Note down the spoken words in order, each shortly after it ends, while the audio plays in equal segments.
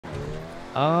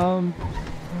Um,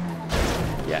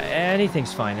 yeah,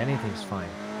 anything's fine. Anything's fine.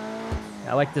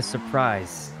 I like the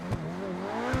surprise.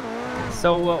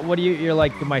 So, what do you're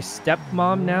like my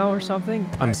stepmom now or something?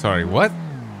 I'm sorry, what?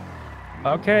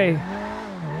 Okay.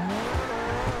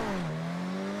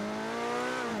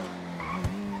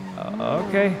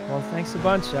 Okay, well, thanks a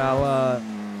bunch.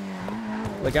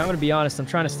 Look, I'm gonna be honest. I'm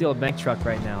trying to steal a bank truck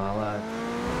right now.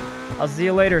 I'll see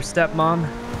you later, stepmom.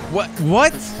 What?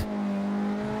 What?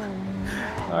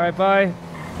 All right, bye.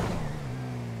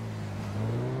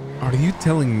 Are you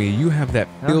telling me you have that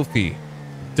filthy,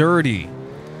 dirty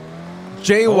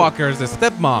jaywalker as a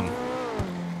stepmom?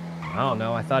 I don't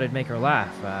know. I thought it'd make her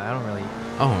laugh. I don't really.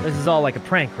 Oh. This is all like a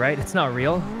prank, right? It's not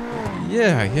real.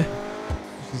 Yeah.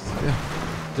 She's,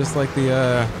 just like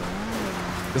the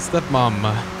stepmom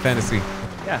fantasy.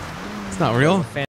 Yeah. It's not real.